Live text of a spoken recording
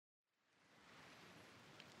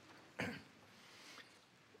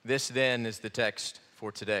This then is the text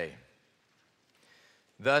for today.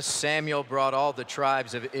 Thus Samuel brought all the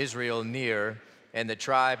tribes of Israel near, and the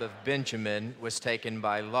tribe of Benjamin was taken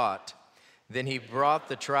by Lot. Then he brought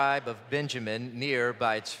the tribe of Benjamin near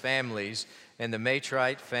by its families, and the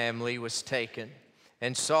Matrite family was taken.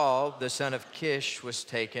 And Saul, the son of Kish, was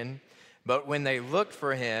taken, but when they looked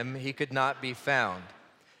for him, he could not be found.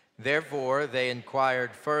 Therefore they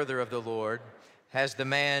inquired further of the Lord, "Has the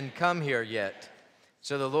man come here yet?"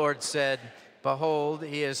 So the Lord said, "Behold,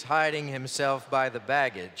 he is hiding himself by the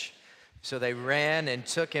baggage." So they ran and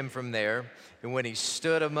took him from there. And when he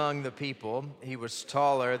stood among the people, he was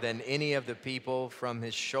taller than any of the people from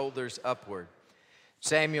his shoulders upward.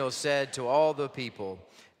 Samuel said to all the people,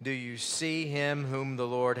 "Do you see him whom the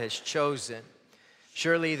Lord has chosen?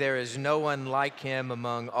 Surely there is no one like him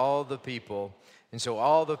among all the people." And so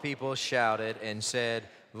all the people shouted and said,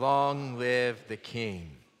 "Long live the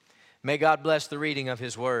King." May God bless the reading of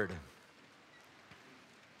his word.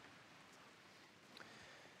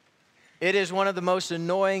 It is one of the most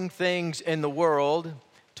annoying things in the world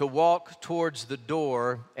to walk towards the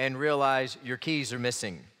door and realize your keys are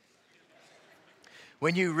missing.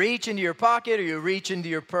 When you reach into your pocket or you reach into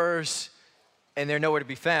your purse and they're nowhere to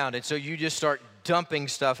be found, and so you just start dumping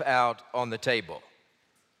stuff out on the table.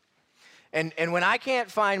 And when I can't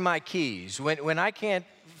find my keys, when I can't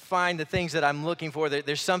find the things that I'm looking for,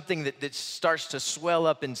 there's something that starts to swell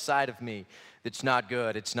up inside of me that's not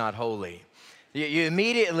good, it's not holy. You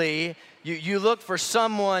immediately, you look for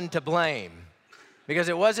someone to blame. Because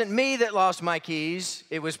it wasn't me that lost my keys,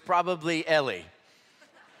 it was probably Ellie.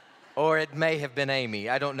 Or it may have been Amy,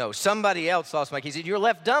 I don't know. Somebody else lost my keys, and you're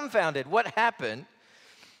left dumbfounded. What happened?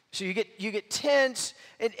 So you get tense,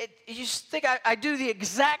 and you just think, I do the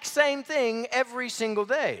exact same thing every single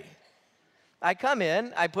day. I come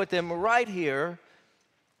in, I put them right here.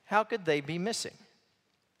 How could they be missing?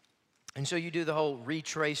 And so you do the whole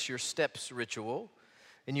retrace your steps ritual,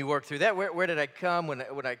 and you work through that. Where did I come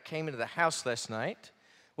when I came into the house last night?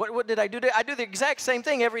 What did I do? I do the exact same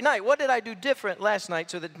thing every night. What did I do different last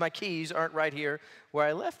night so that my keys aren't right here where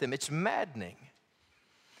I left them? It's maddening.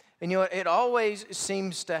 And you know, it always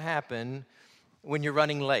seems to happen when you're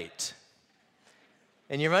running late.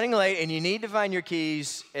 And you're running late, and you need to find your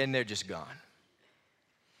keys, and they're just gone.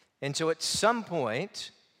 And so at some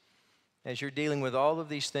point, as you're dealing with all of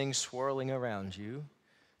these things swirling around you,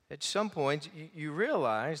 at some point you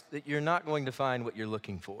realize that you're not going to find what you're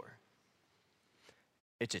looking for.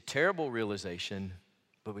 It's a terrible realization,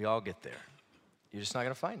 but we all get there. You're just not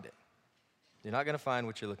going to find it. You're not going to find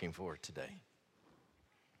what you're looking for today.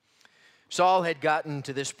 Saul had gotten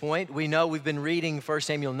to this point. We know, we've been reading 1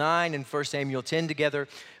 Samuel 9 and 1 Samuel 10 together.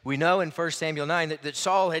 We know in 1 Samuel 9 that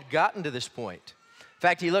Saul had gotten to this point. In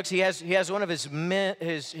fact, he has one of his men,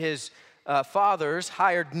 his fathers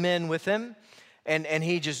hired men with him, and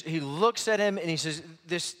he looks at him and he says,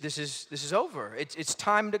 this is over. It's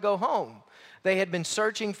time to go home. They had been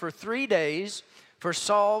searching for 3 days for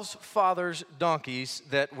Saul's father's donkeys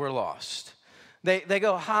that were lost. They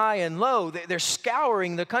go high and low. They're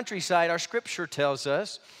scouring the countryside. Our scripture tells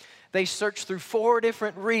us they searched through 4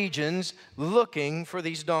 different regions looking for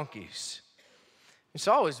these donkeys. And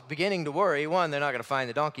Saul was beginning to worry. One, they're not going to find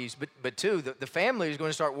the donkeys, but two, the family is going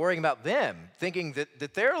to start worrying about them, thinking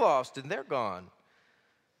that they're lost and they're gone.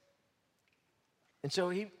 And so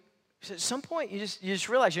he said, at some point, you just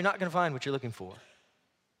realize you're not going to find what you're looking for.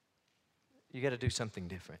 You got to do something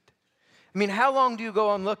different. I mean, how long do you go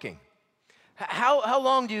on looking? How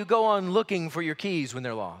long do you go on looking for your keys when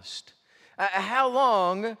they're lost? How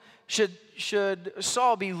long should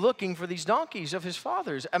Saul be looking for these donkeys of his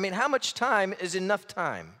father's? I mean, how much time is enough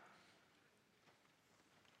time?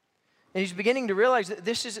 And he's beginning to realize that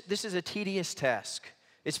this is a tedious task.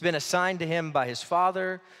 It's been assigned to him by his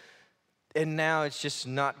father, and now it's just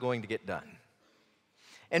not going to get done.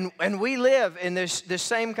 And we live in this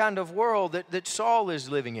same kind of world that Saul is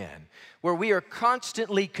living in, where we are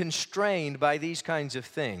constantly constrained by these kinds of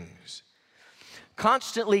things.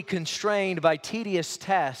 Constantly constrained by tedious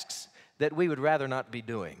tasks that we would rather not be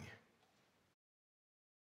doing.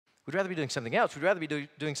 We'd rather be doing something else. We'd rather be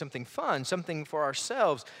doing something fun, something for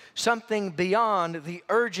ourselves, something beyond the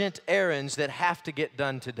urgent errands that have to get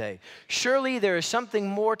done today. Surely there is something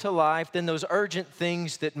more to life than those urgent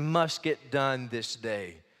things that must get done this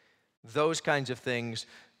day. Those kinds of things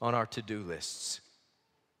on our to-do lists.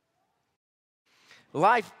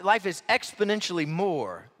 Life is exponentially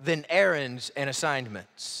more than errands and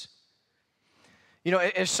assignments. You know,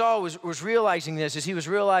 as Saul was realizing this, as he was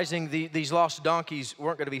realizing these lost donkeys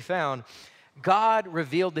weren't going to be found, God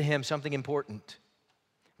revealed to him something important.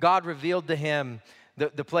 God revealed to him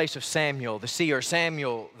the place of Samuel, the seer,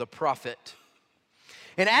 Samuel, the prophet.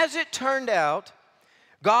 And as it turned out,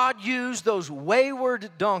 God used those wayward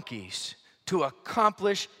donkeys to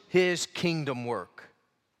accomplish his kingdom work.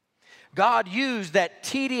 God used that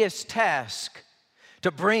tedious task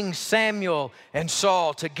to bring Samuel and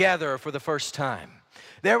Saul together for the first time.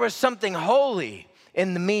 There was something holy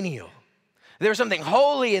in the menial. There was something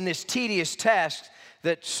holy in this tedious task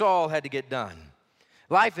that Saul had to get done.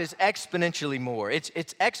 Life is exponentially more. It's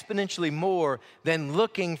exponentially more than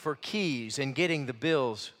looking for keys and getting the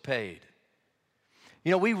bills paid.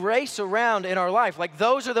 You know, we race around in our life like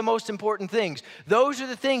those are the most important things. Those are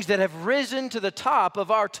the things that have risen to the top of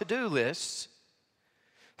our to-do lists.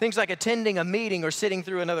 Things like attending a meeting or sitting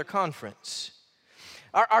through another conference.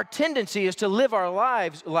 Our tendency is to live our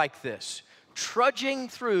lives like this, trudging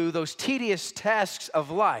through those tedious tasks of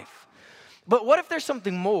life. But what if there's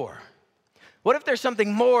something more? What if there's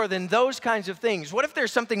something more than those kinds of things? What if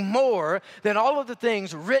there's something more than all of the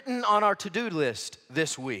things written on our to-do list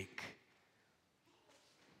this week?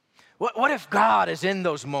 What if God is in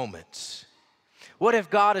those moments? What if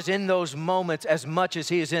God is in those moments as much as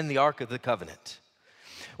he is in the Ark of the Covenant?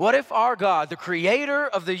 What if our God, the creator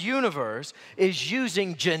of the universe, is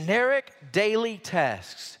using generic daily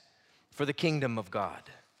tasks for the kingdom of God?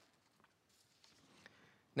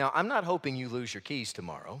 Now, I'm not hoping you lose your keys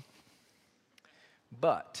tomorrow,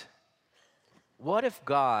 but what if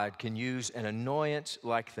God can use an annoyance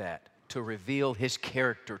like that to reveal his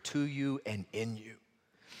character to you and in you?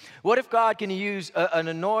 What if God can use an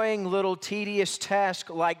annoying little tedious task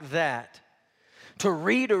like that to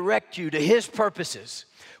redirect you to his purposes?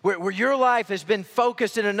 Where your life has been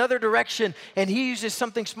focused in another direction and he uses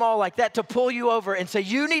something small like that to pull you over and say,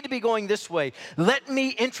 you need to be going this way. Let me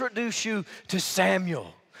introduce you to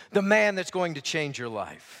Samuel, the man that's going to change your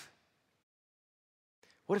life.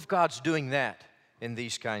 What if God's doing that in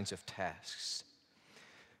these kinds of tasks?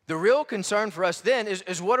 The real concern for us then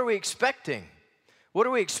is what are we expecting? What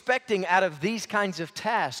are we expecting out of these kinds of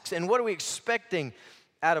tasks? And what are we expecting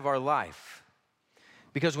out of our life?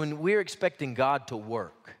 Because when we're expecting God to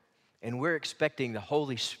work and we're expecting the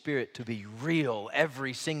Holy Spirit to be real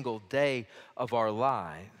every single day of our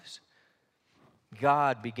lives,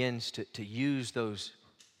 God begins to use those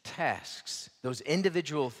tasks, those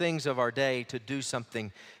individual things of our day to do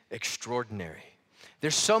something extraordinary.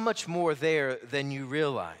 There's so much more there than you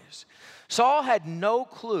realize. Saul had no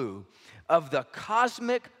clue of the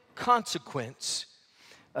cosmic consequence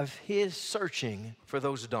of his searching for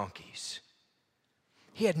those donkeys.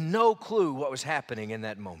 He had no clue what was happening in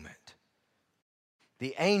that moment.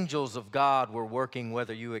 The angels of God were working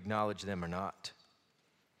whether you acknowledge them or not.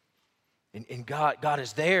 And God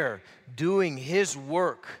is there doing his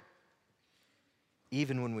work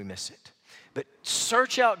even when we miss it. But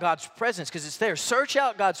search out God's presence because it's there. Search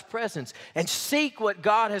out God's presence and seek what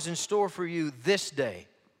God has in store for you this day.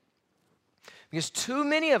 Because too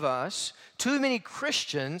many of us, too many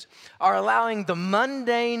Christians are allowing the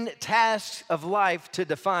mundane tasks of life to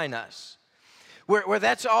define us. Where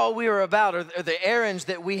that's all we are about are the errands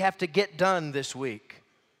that we have to get done this week.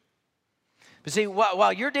 But see,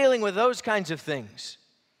 while you're dealing with those kinds of things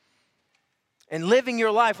and living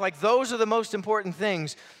your life like those are the most important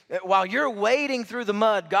things, while you're wading through the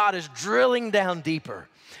mud, God is drilling down deeper.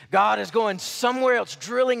 God is going somewhere else,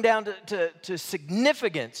 drilling down to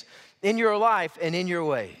significance in your life and in your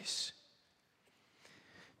ways.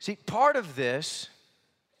 See, part of this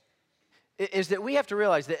is that we have to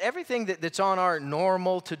realize that everything that's on our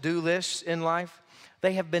normal to-do lists in life,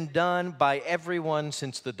 they have been done by everyone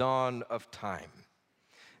since the dawn of time.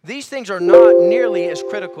 These things are not nearly as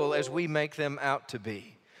critical as we make them out to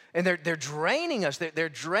be. And they're draining us. They're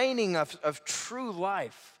draining of true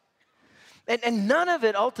life. And none of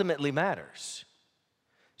it ultimately matters.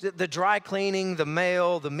 The dry cleaning, the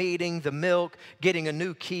mail, the meeting, the milk, getting a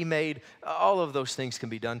new key made, all of those things can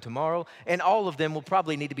be done tomorrow, and all of them will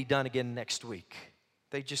probably need to be done again next week.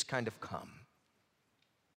 They just kind of come.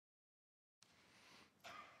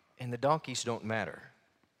 And the donkeys don't matter.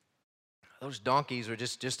 Those donkeys are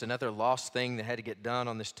just another lost thing that had to get done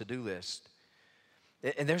on this to-do list.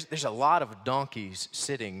 And there's a lot of donkeys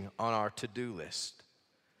sitting on our to-do list.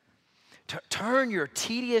 Turn your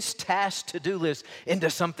tedious task to-do list into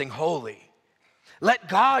something holy. Let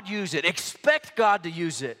God use it. Expect God to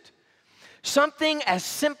use it. Something as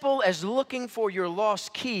simple as looking for your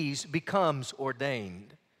lost keys becomes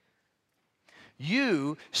ordained.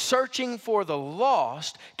 You searching for the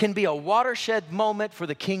lost can be a watershed moment for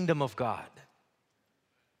the kingdom of God.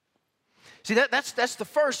 See, that's the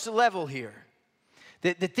first level here.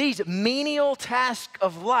 That these menial tasks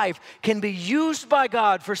of life can be used by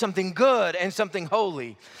God for something good and something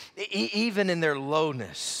holy, even in their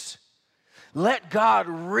lowness. Let God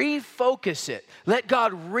refocus it. Let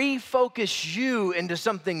God refocus you into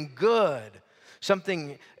something good,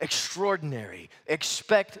 something extraordinary.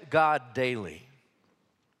 Expect God daily.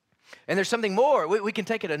 And there's something more. We can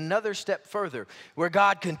take it another step further, where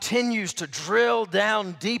God continues to drill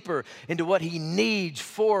down deeper into what he needs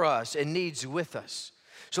for us and needs with us.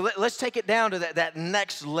 So let's take it down to that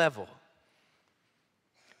next level.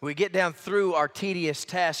 We get down through our tedious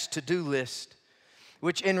tasks to-do list,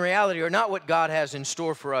 which in reality are not what God has in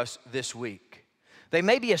store for us this week. They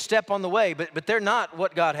may be a step on the way, but they're not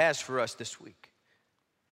what God has for us this week.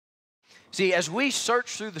 See, as we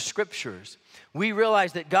search through the scriptures, we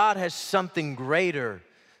realize that God has something greater,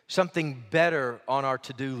 something better on our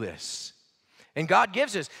to-do lists. And God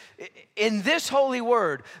gives us, in this holy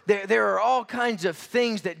word, there are all kinds of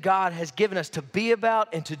things that God has given us to be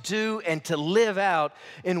about and to do and to live out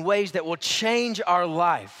in ways that will change our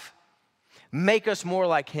life, make us more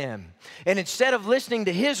like him. And instead of listening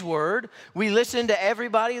to his word, we listen to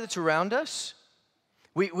everybody that's around us.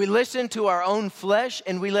 We listen to our own flesh,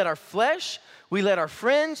 and we let our flesh, we let our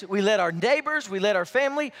friends, we let our neighbors, we let our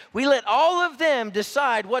family, we let all of them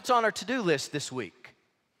decide what's on our to-do list this week.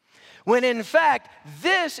 When in fact,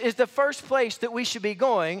 this is the first place that we should be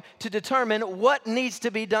going to determine what needs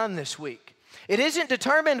to be done this week. It isn't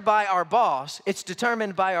determined by our boss, it's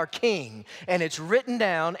determined by our king, and it's written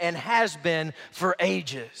down and has been for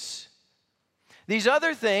ages. These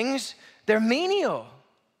other things, they're menial.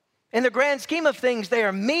 In the grand scheme of things, they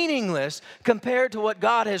are meaningless compared to what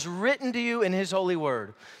God has written to you in his holy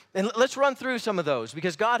word. And let's run through some of those,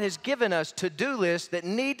 because God has given us to-do lists that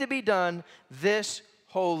need to be done this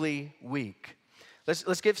holy week.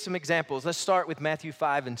 Let's give some examples. Let's start with Matthew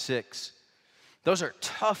 5 and 6. Those are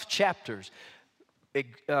tough chapters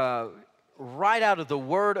right out of the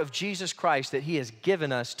word of Jesus Christ that he has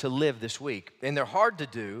given us to live this week. And they're hard to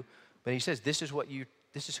do, but he says this is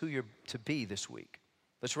who you're to be this week.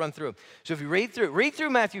 Let's run through them. So if you read through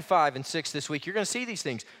Matthew 5 and 6 this week, you're going to see these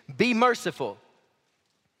things. Be merciful.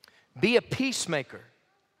 Be a peacemaker.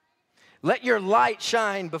 Let your light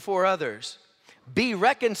shine before others. Be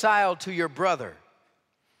reconciled to your brother.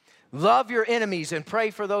 Love your enemies and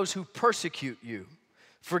pray for those who persecute you.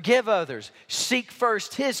 Forgive others. Seek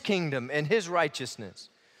first his kingdom and his righteousness.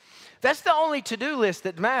 That's the only to-do list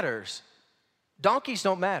that matters. Donkeys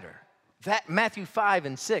don't matter. That Matthew 5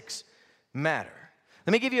 and 6 matter.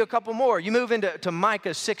 Let me give you a couple more. You move into Micah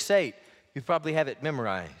 6:8. You probably have it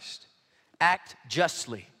memorized. Act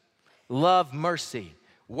justly. Love mercy.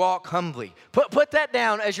 Walk humbly. Put that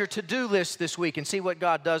down as your to-do list this week and see what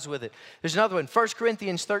God does with it. There's another one, 1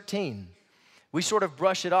 Corinthians 13. We sort of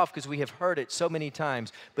brush it off because we have heard it so many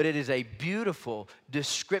times, but it is a beautiful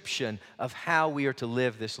description of how we are to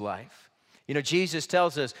live this life. You know, Jesus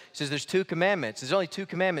tells us, he says there's 2 commandments. There's only 2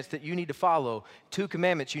 commandments that you need to follow. 2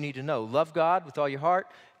 commandments you need to know. Love God with all your heart.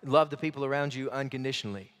 Love the people around you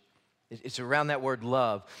unconditionally. It's around that word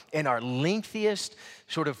love. And our lengthiest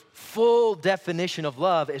sort of full definition of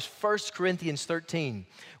love is 1 Corinthians 13,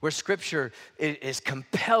 where Scripture is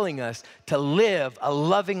compelling us to live a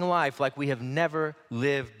loving life like we have never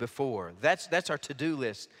lived before. That's our to-do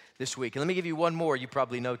list this week. And let me give you one more you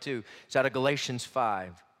probably know too. It's out of Galatians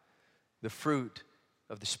 5. The fruit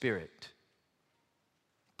of the Spirit.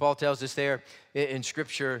 Paul tells us there in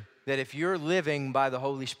Scripture that if you're living by the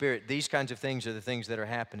Holy Spirit, these kinds of things are the things that are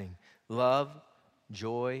happening. Love,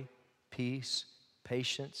 joy, peace,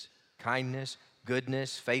 patience, kindness,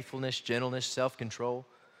 goodness, faithfulness, gentleness, self-control.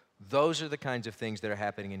 Those are the kinds of things that are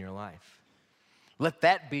happening in your life. Let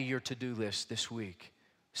that be your to-do list this week.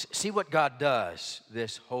 See what God does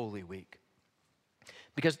this holy week.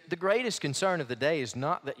 Because the greatest concern of the day is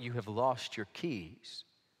not that you have lost your keys,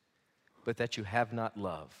 but that you have not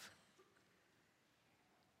love.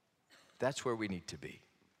 That's where we need to be.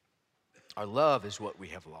 Our love is what we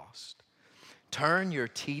have lost. Turn your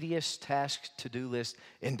tedious task to-do list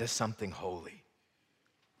into something holy.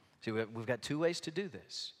 See, we've got 2 ways to do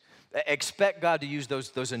this. Expect God to use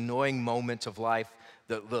those annoying moments of life,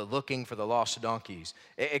 the looking for the lost donkeys.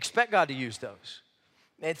 Expect God to use those.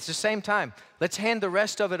 At the same time, let's hand the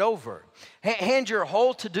rest of it over. Hand your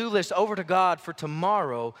whole to-do list over to God for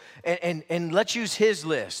tomorrow, and let's use his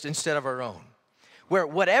list instead of our own. Where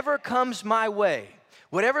whatever comes my way,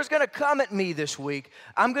 whatever's going to come at me this week,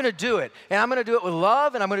 I'm going to do it. And I'm going to do it with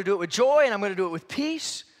love, and I'm going to do it with joy, and I'm going to do it with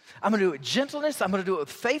peace. I'm going to do it with gentleness. I'm going to do it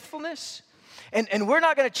with faithfulness. And we're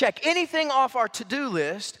not going to check anything off our to-do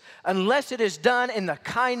list unless it is done in the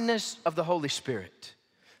kindness of the Holy Spirit.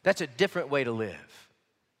 That's a different way to live.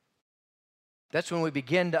 That's when we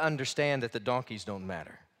begin to understand that the donkeys don't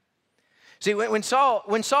matter. See, when Saul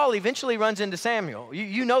eventually runs into Samuel,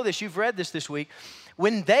 you know this, you've read this week.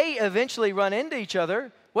 When they eventually run into each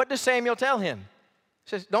other, what does Samuel tell him? He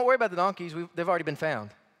says, don't worry about the donkeys, they've already been found.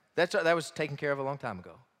 That was taken care of a long time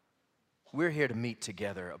ago. We're here to meet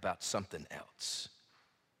together about something else.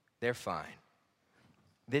 They're fine.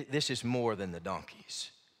 This is more than the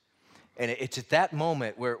donkeys. And it's at that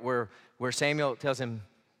moment where Samuel tells him,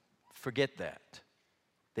 forget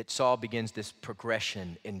that Saul begins this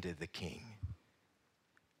progression into the king.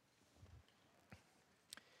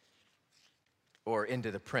 Or into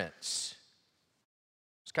the prince.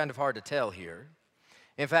 It's kind of hard to tell here.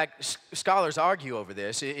 In fact, scholars argue over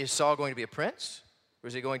this. Is Saul going to be a prince? Or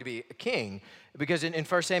is he going to be a king? Because in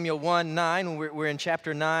 1 Samuel 1:9, when we're in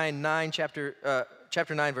chapter 9,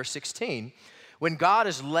 chapter 9, verse 16, when God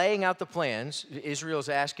is laying out the plans, Israel's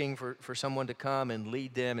asking for someone to come and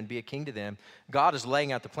lead them and be a king to them. God is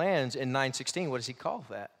laying out the plans in 9:16. What does he call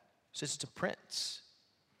that? He says it's a prince.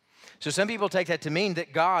 So some people take that to mean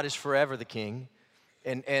that God is forever the king,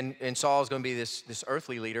 and Saul is going to be this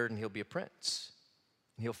earthly leader, and he'll be a prince.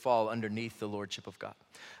 And he'll fall underneath the lordship of God.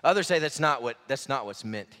 Others say that's not what's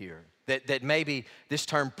meant here. That maybe this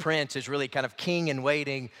term prince is really kind of king in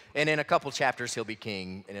waiting, and in a couple chapters he'll be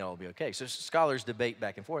king, and it'll be okay. So scholars debate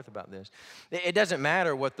back and forth about this. It doesn't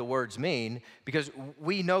matter what the words mean, because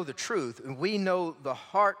we know the truth, and we know the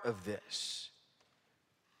heart of this.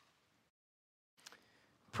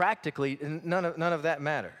 Practically, none of that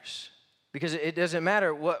matters, because it doesn't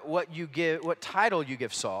matter what title you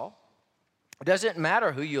give Saul. It doesn't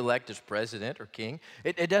matter who you elect as president or king.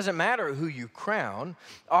 It doesn't matter who you crown.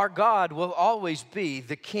 Our God will always be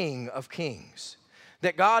the King of Kings.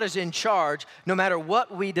 That God is in charge no matter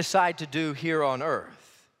what we decide to do here on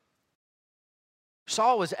earth.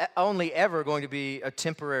 Saul was only ever going to be a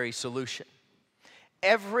temporary solution.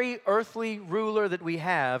 Every earthly ruler that we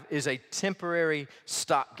have is a temporary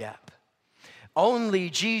stopgap.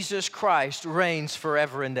 Only Jesus Christ reigns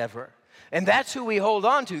forever and ever. And that's who we hold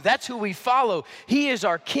on to. That's who we follow. He is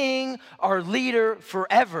our king, our leader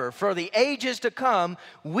forever. For the ages to come,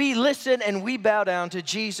 we listen and we bow down to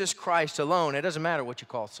Jesus Christ alone. It doesn't matter what you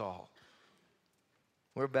call Saul.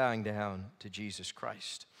 We're bowing down to Jesus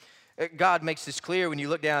Christ. God makes this clear when you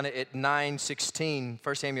look down at 9:16,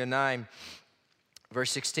 1 Samuel 9,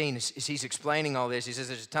 verse 16. As he's explaining all this, he says,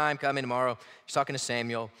 there's a time coming tomorrow. He's talking to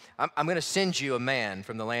Samuel. I'm going to send you a man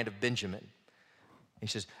from the land of Benjamin. He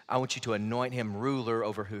says, I want you to anoint him ruler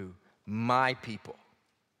over who? My people.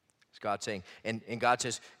 It's God saying. And God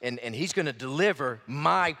says, and he's going to deliver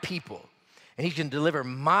my people. And he can deliver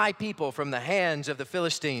my people from the hands of the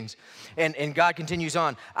Philistines. And God continues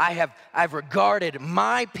on. I've regarded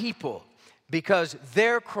my people because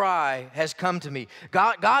their cry has come to me.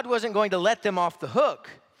 God wasn't going to let them off the hook.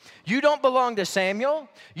 You don't belong to Samuel.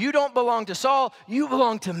 You don't belong to Saul. You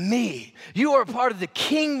belong to me. You are part of the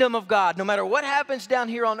kingdom of God. No matter what happens down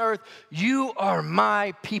here on earth, you are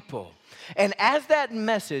my people. And as that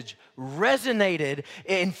message resonated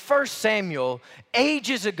in 1 Samuel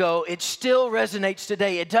ages ago, it still resonates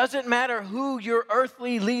today. It doesn't matter who your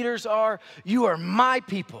earthly leaders are. You are my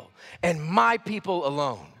people and my people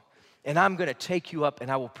alone. And I'm going to take you up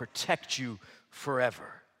and I will protect you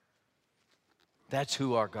forever. That's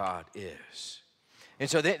who our God is. And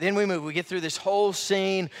so then we get through this whole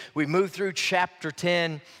scene. We move through chapter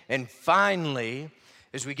 10. And finally,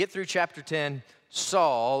 as we get through chapter 10,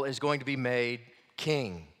 Saul is going to be made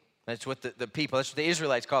king. That's what the people, that's what the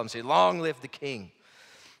Israelites call him. Say, long live the king.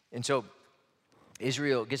 And so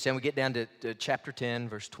Israel gets down, we get down to chapter 10,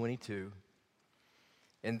 verse 22.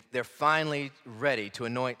 And they're finally ready to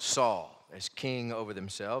anoint Saul as king over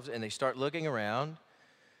themselves. And they start looking around.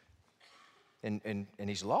 And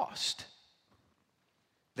he's lost.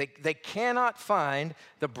 They cannot find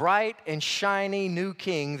the bright and shiny new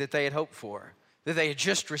king that they had hoped for, that they had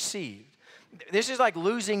just received. This is like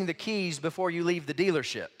losing the keys before you leave the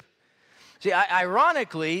dealership. See,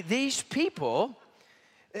 ironically, these people,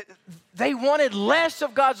 they wanted less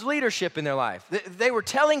of God's leadership in their life. They were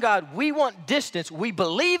telling God, we want distance. We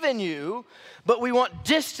believe in you, but we want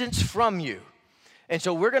distance from you. And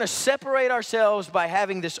so we're going to separate ourselves by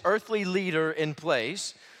having this earthly leader in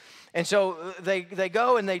place. And so they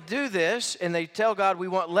go and they do this, and they tell God, we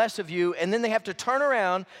want less of you. And then they have to turn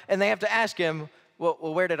around, and they have to ask him, well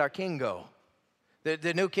where did our king go?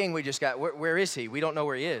 The new king we just got, where is he? We don't know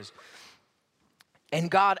where he is. And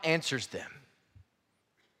God answers them.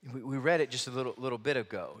 We read it just a little bit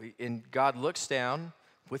ago. And God looks down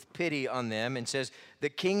with pity on them and says, the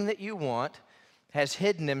king that you want has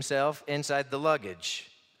hidden himself inside the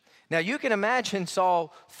luggage. Now, you can imagine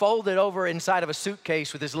Saul folded over inside of a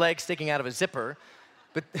suitcase with his legs sticking out of a zipper,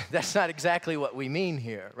 but that's not exactly what we mean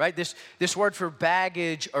here, right? This word for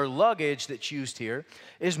baggage or luggage that's used here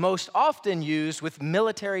is most often used with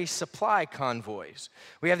military supply convoys.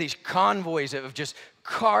 We have these convoys of just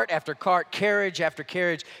cart after cart, carriage after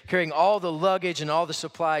carriage, carrying all the luggage and all the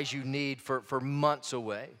supplies you need for months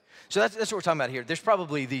away. So that's what we're talking about here. There's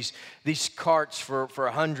probably these carts for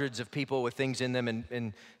hundreds of people with things in them,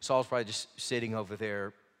 and Saul's probably just sitting over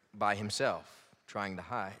there by himself, trying to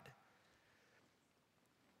hide.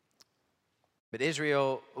 But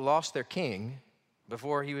Israel lost their king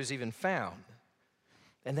before he was even found,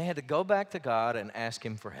 and they had to go back to God and ask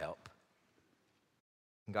him for help.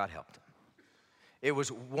 And God helped them. It was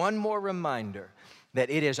one more reminder that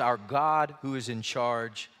it is our God who is in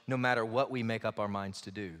charge no matter what we make up our minds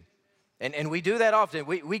to do. And we do that often.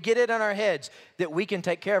 We get it in our heads that we can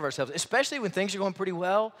take care of ourselves, especially when things are going pretty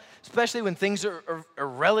well, especially when things are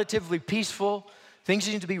relatively peaceful, things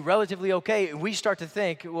seem to be relatively okay. We start to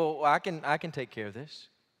think, well, I can take care of this.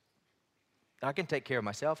 I can take care of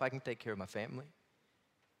myself. I can take care of my family.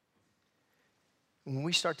 When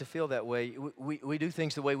we start to feel that way, we do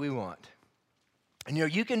things the way we want. And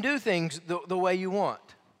you can do things the way you want.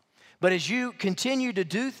 But as you continue to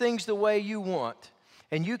do things the way you want,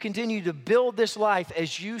 and you continue to build this life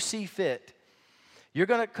as you see fit, you're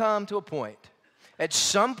going to come to a point. At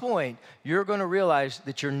some point, you're going to realize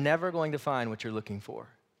that you're never going to find what you're looking for.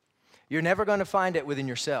 You're never going to find it within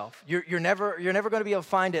yourself. You're never going to be able to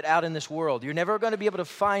find it out in this world. You're never going to be able to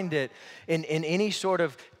find it in any sort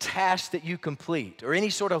of task that you complete or any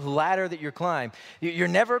sort of ladder that you climb. You're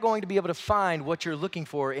never going to be able to find what you're looking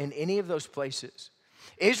for in any of those places.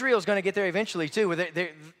 Israel's going to get there eventually too, where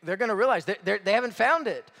they're going to realize they haven't found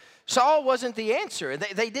it. Saul wasn't the answer.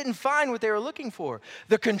 They didn't find what they were looking for.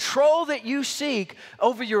 The control that you seek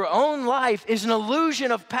over your own life is an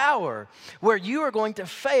illusion of power where you are going to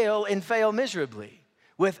fail and fail miserably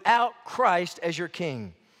without Christ as your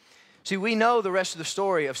king. See, we know the rest of the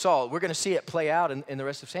story of Saul. We're going to see it play out in the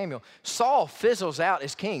rest of Samuel. Saul fizzles out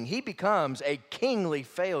as king. He becomes a kingly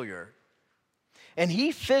failure. And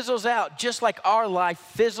he fizzles out just like our life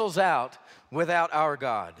fizzles out without our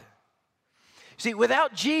God. See,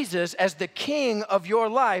 without Jesus as the king of your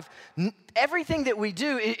life, everything that we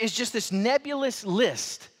do is just this nebulous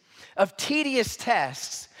list of tedious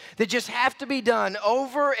tasks that just have to be done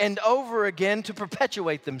over and over again to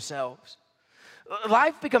perpetuate themselves.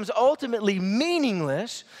 Life becomes ultimately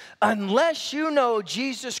meaningless unless you know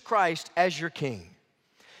Jesus Christ as your king.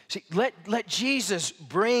 See, let Jesus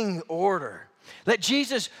bring order. Let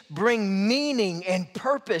Jesus bring meaning and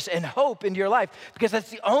purpose and hope into your life, because that's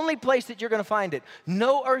the only place that you're going to find it.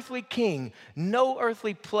 No earthly king, no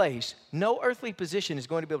earthly place, no earthly position is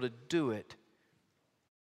going to be able to do it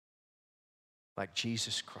like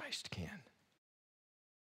Jesus Christ can.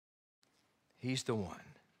 He's the one.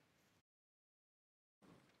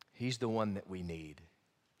 He's the one that we need.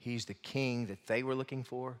 He's the king that they were looking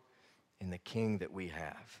for and the king that we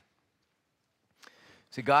have.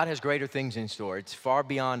 See, God has greater things in store. It's far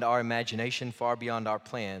beyond our imagination, far beyond our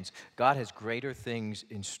plans. God has greater things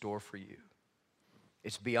in store for you.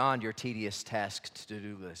 It's beyond your tedious tasks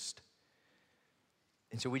to-do list.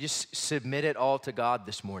 And so we just submit it all to God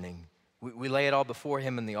this morning. We lay it all before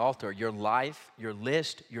Him in the altar. Your life, your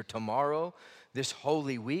list, your tomorrow, this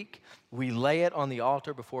holy week, we lay it on the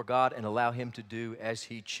altar before God and allow Him to do as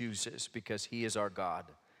He chooses, because He is our God.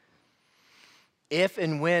 If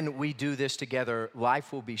and when we do this together,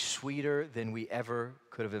 life will be sweeter than we ever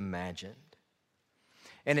could have imagined.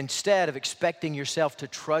 And instead of expecting yourself to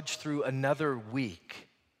trudge through another week,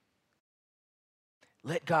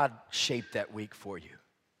 let God shape that week for you.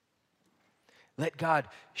 Let God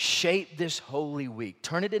shape this holy week.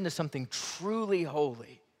 Turn it into something truly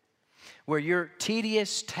holy, where your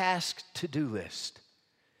tedious task to-do list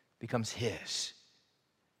becomes His,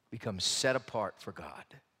 becomes set apart for God.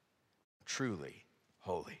 Truly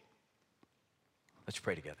holy. Let's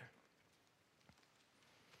pray together.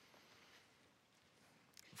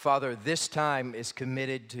 Father, this time is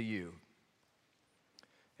committed to You.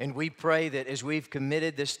 And we pray that as we've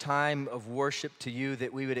committed this time of worship to You,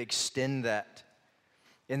 that we would extend that,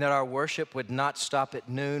 and that our worship would not stop at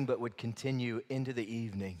noon, but would continue into the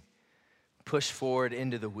evening, push forward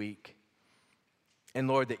into the week. And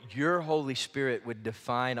Lord, that Your Holy Spirit would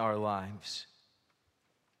define our lives.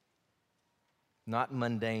 Not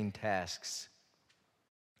mundane tasks,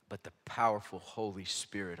 but the powerful Holy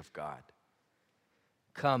Spirit of God.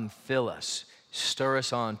 Come, fill us, stir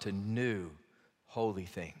us on to new holy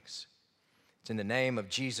things. It's in the name of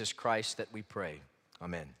Jesus Christ that we pray.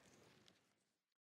 Amen.